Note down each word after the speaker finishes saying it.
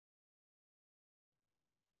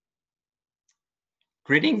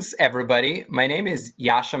Greetings, everybody. My name is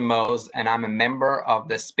Yasha Mose, and I'm a member of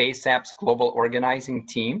the Space Apps Global Organizing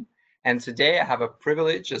Team. And today I have a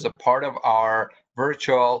privilege as a part of our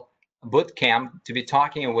virtual bootcamp to be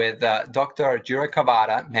talking with Dr. Argyro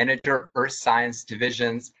Kavvada, Manager of Earth Science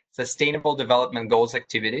Division's Sustainable Development Goals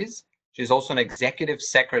Activities. She's also an Executive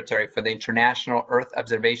Secretary for the International Earth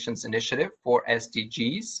Observations Initiative for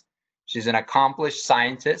SDGs. She's an accomplished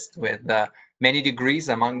scientist with many degrees,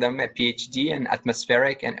 among them a PhD in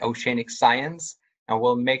atmospheric and oceanic science, and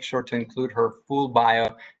we'll make sure to include her full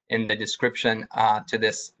bio in the description to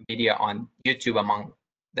this video on YouTube, among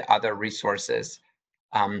the other resources.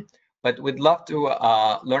 But we'd love to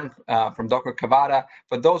learn from Dr. Kavvada.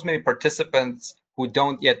 For those maybe participants who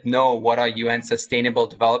don't yet know what are UN Sustainable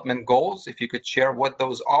Development Goals, if you could share what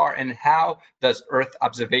those are and how does Earth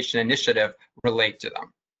Observation Initiative relate to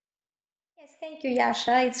them? Thank you,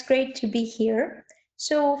 Yasha. It's great to be here.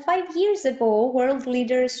 So 5 years ago, world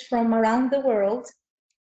leaders from around the world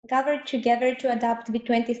gathered together to adopt the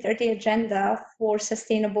 2030 Agenda for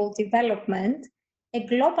Sustainable Development, a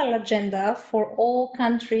global agenda for all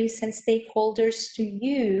countries and stakeholders to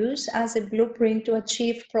use as a blueprint to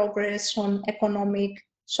achieve progress on economic,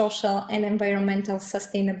 social, and environmental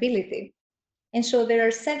sustainability. And so there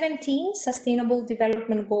are 17 sustainable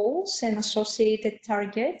development goals and associated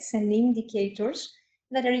targets and indicators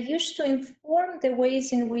that are used to inform the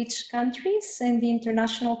ways in which countries and the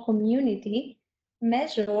international community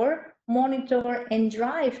measure, monitor, and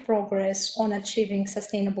drive progress on achieving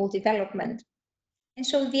sustainable development. And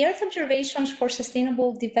so the Earth Observations for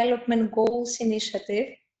Sustainable Development Goals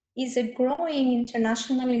initiative is a growing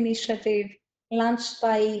international initiative launched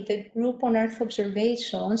by the Group on Earth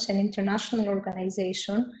Observations, an international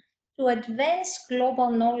organization, to advance global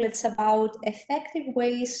knowledge about effective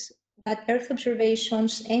ways that Earth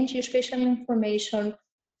observations and geospatial information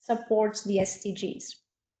supports the SDGs.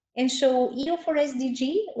 And so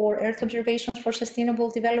EU4SDG, or Earth Observations for Sustainable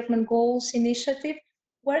Development Goals initiative,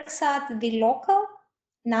 works at the local,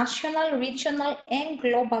 national, regional, and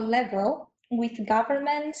global level with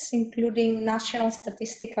governments, including national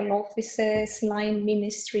statistical offices, line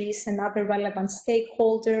ministries, and other relevant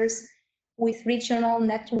stakeholders, with regional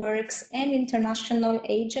networks and international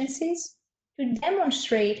agencies to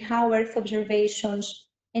demonstrate how Earth observations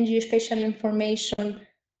and geospatial information,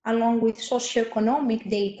 along with socioeconomic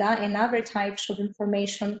data and other types of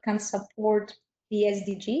information, can support the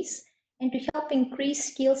SDGs and to help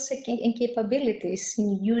increase skills and capabilities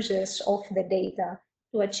in users of the data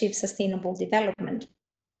to achieve sustainable development.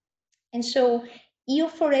 And so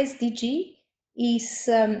EU4SDG is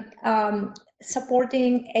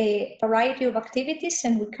supporting a variety of activities,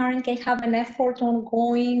 and we currently have an effort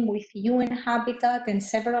ongoing with UN Habitat and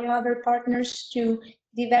several other partners to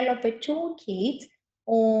develop a toolkit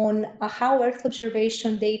on how Earth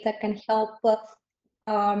observation data can help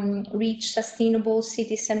reach sustainable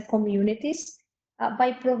cities and communities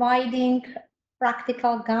by providing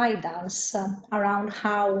practical guidance around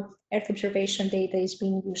how Earth observation data is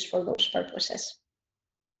being used for those purposes.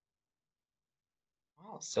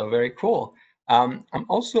 Oh, so very cool. I'm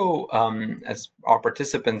also, as our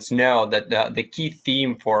participants know, that the key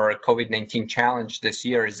theme for COVID-19 challenge this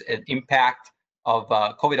year is an impact of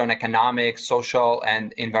COVID on economic, social,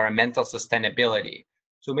 and environmental sustainability.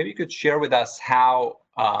 So maybe you could share with us how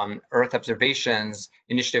Earth Observations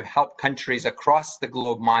Initiative help countries across the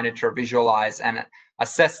globe monitor, visualize, and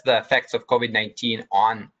assess the effects of COVID-19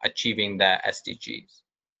 on achieving the SDGs.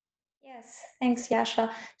 Yes, thanks,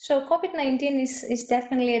 Yasha. So COVID-19 is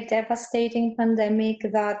definitely a devastating pandemic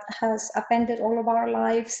that has upended all of our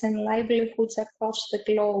lives and livelihoods across the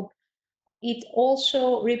globe. It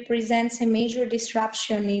also represents a major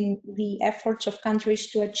disruption in the efforts of countries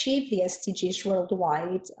to achieve the SDGs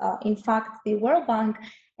worldwide. In fact, the World Bank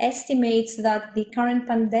estimates that the current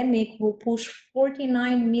pandemic will push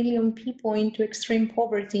 49 million people into extreme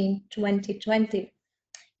poverty in 2020.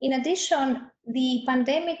 In addition, the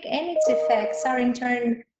pandemic and its effects are in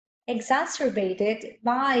turn exacerbated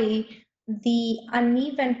by the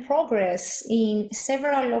uneven progress in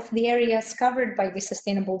several of the areas covered by the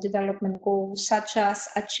Sustainable Development Goals, such as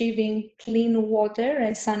achieving clean water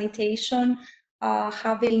and sanitation,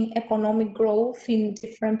 having economic growth in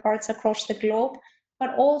different parts across the globe,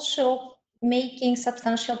 but also making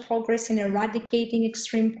substantial progress in eradicating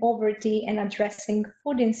extreme poverty and addressing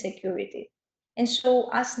food insecurity. And so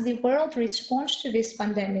as the world responds to this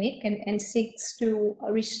pandemic and seeks to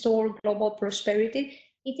restore global prosperity,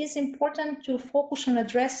 it is important to focus on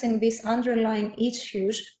addressing these underlying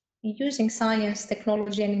issues using science,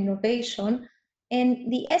 technology, and innovation,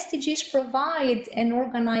 And the SDGs provide an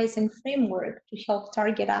organizing framework to help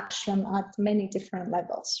target action at many different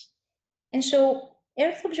levels. And so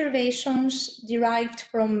Earth observations derived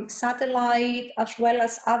from satellite, as well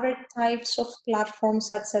as other types of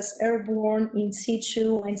platforms such as airborne, in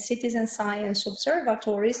situ, and citizen science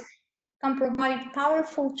observatories can provide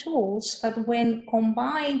powerful tools that, when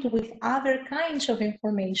combined with other kinds of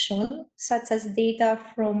information, such as data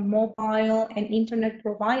from mobile and internet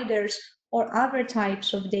providers or other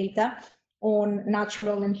types of data on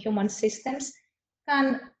natural and human systems,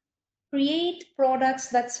 can create products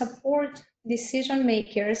that support decision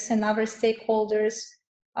makers and other stakeholders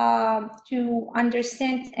to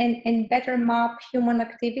understand and better map human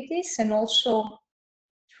activities, and also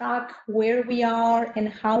track where we are and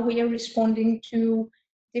how we are responding to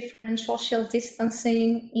different social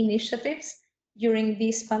distancing initiatives during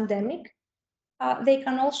this pandemic. They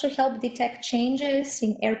can also help detect changes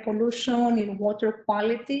in air pollution, in water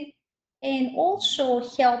quality, and also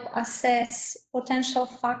help assess potential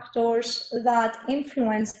factors that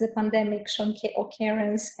influence the pandemic's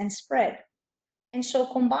occurrence and spread. And so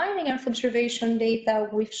combining Earth observation data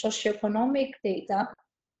with socioeconomic data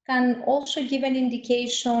can also give an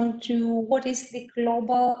indication to what is the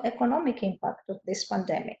global economic impact of this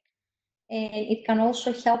pandemic. And it can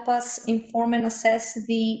also help us inform and assess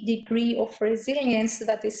the degree of resilience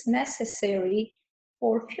that is necessary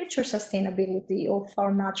for future sustainability of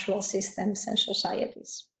our natural systems and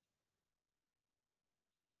societies.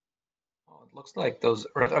 Well, it looks like those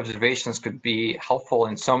Earth observations could be helpful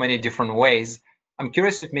in so many different ways. I'm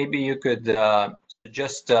curious if maybe you could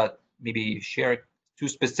just maybe share two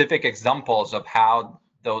specific examples of how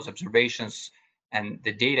those observations and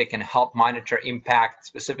the data can help monitor impact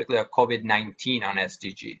specifically of COVID-19 on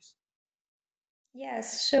SDGs.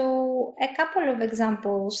 Yes, so a couple of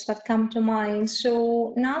examples that come to mind.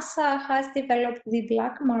 So NASA has developed the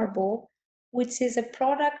Black Marble, which is a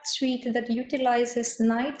product suite that utilizes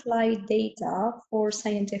night light data for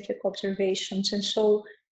scientific observations. And so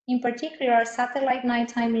in particular, satellite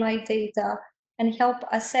nighttime light data can help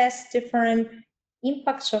assess different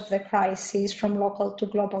impacts of the crisis from local to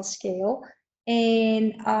global scale,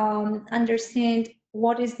 and understand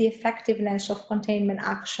what is the effectiveness of containment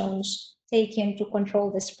actions taken to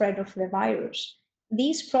control the spread of the virus.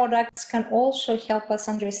 These products can also help us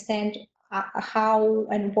understand how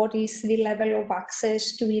and what is the level of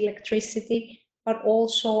access to electricity, but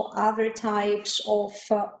also other types of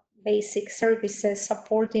basic services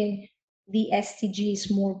supporting the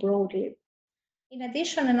SDGs more broadly. In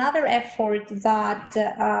addition, another effort that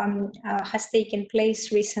has taken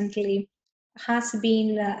place recently has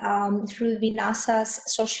been through the NASA's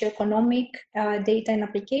Socioeconomic Data and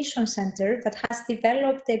Application Center, that has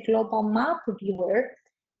developed a global map viewer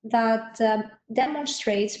that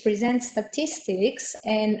presents statistics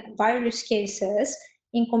and virus cases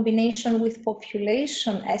in combination with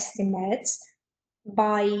population estimates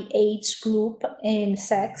by age group and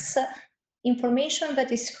sex, information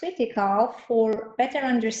that is critical for better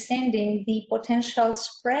understanding the potential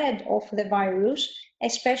spread of the virus,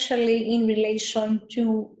 especially in relation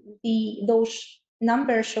to those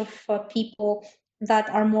numbers of people that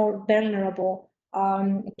are more vulnerable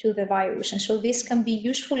to the virus. And so this can be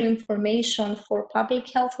useful information for public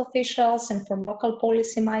health officials and for local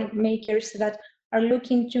policy makers that are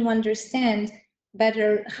looking to understand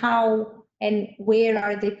better how and where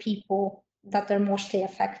are the people that are mostly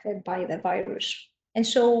affected by the virus. And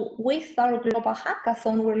so with our global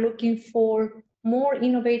hackathon, we're looking for more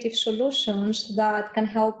innovative solutions that can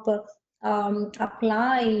help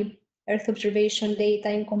apply Earth observation data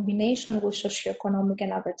in combination with socioeconomic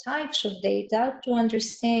and other types of data to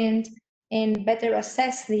understand and better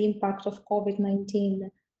assess the impact of COVID-19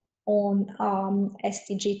 on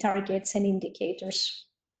SDG targets and indicators.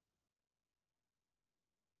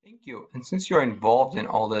 Thank you. And since you're involved in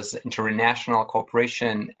all this international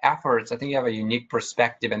cooperation efforts, I think you have a unique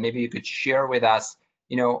perspective, and maybe you could share with us,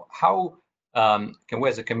 how can we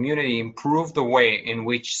as a community improve the way in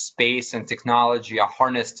which space and technology are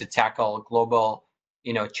harnessed to tackle global,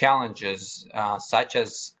 challenges such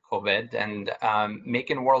as COVID, and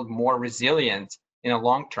making the world more resilient in the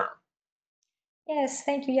long term? Yes,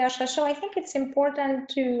 thank you, Yasha. So I think it's important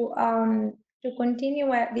to continue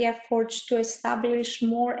the efforts to establish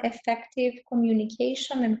more effective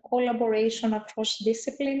communication and collaboration across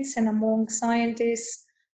disciplines and among scientists,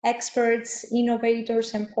 experts,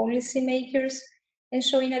 innovators, and policymakers. And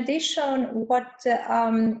so, in addition, what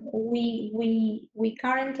we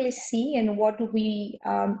currently see, and what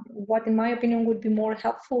in my opinion would be more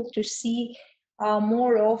helpful to see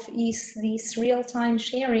more of, is this real-time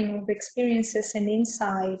sharing of experiences and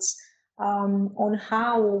insights on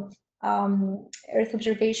how Earth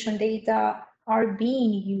observation data are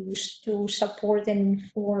being used to support and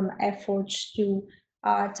inform efforts to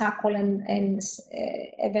tackle and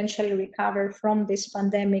eventually recover from this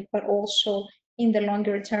pandemic, but also in the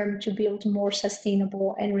longer term to build more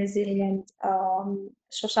sustainable and resilient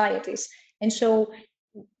societies. And so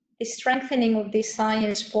the strengthening of this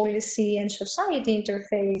science policy and society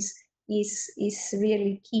interface is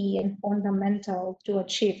really key and fundamental to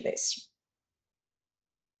achieve this.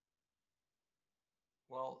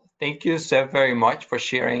 Well, thank you so very much for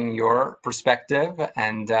sharing your perspective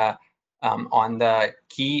and on the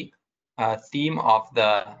key theme of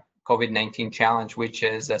the COVID-19 challenge, which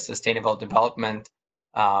is sustainable development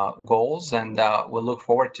goals. And we'll look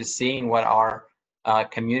forward to seeing what our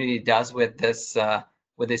community does with this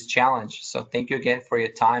challenge. So thank you again for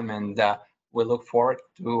your time, and we look forward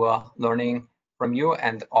to learning from you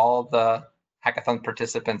and all the hackathon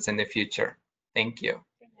participants in the future. Thank you.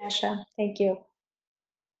 Asha, thank you.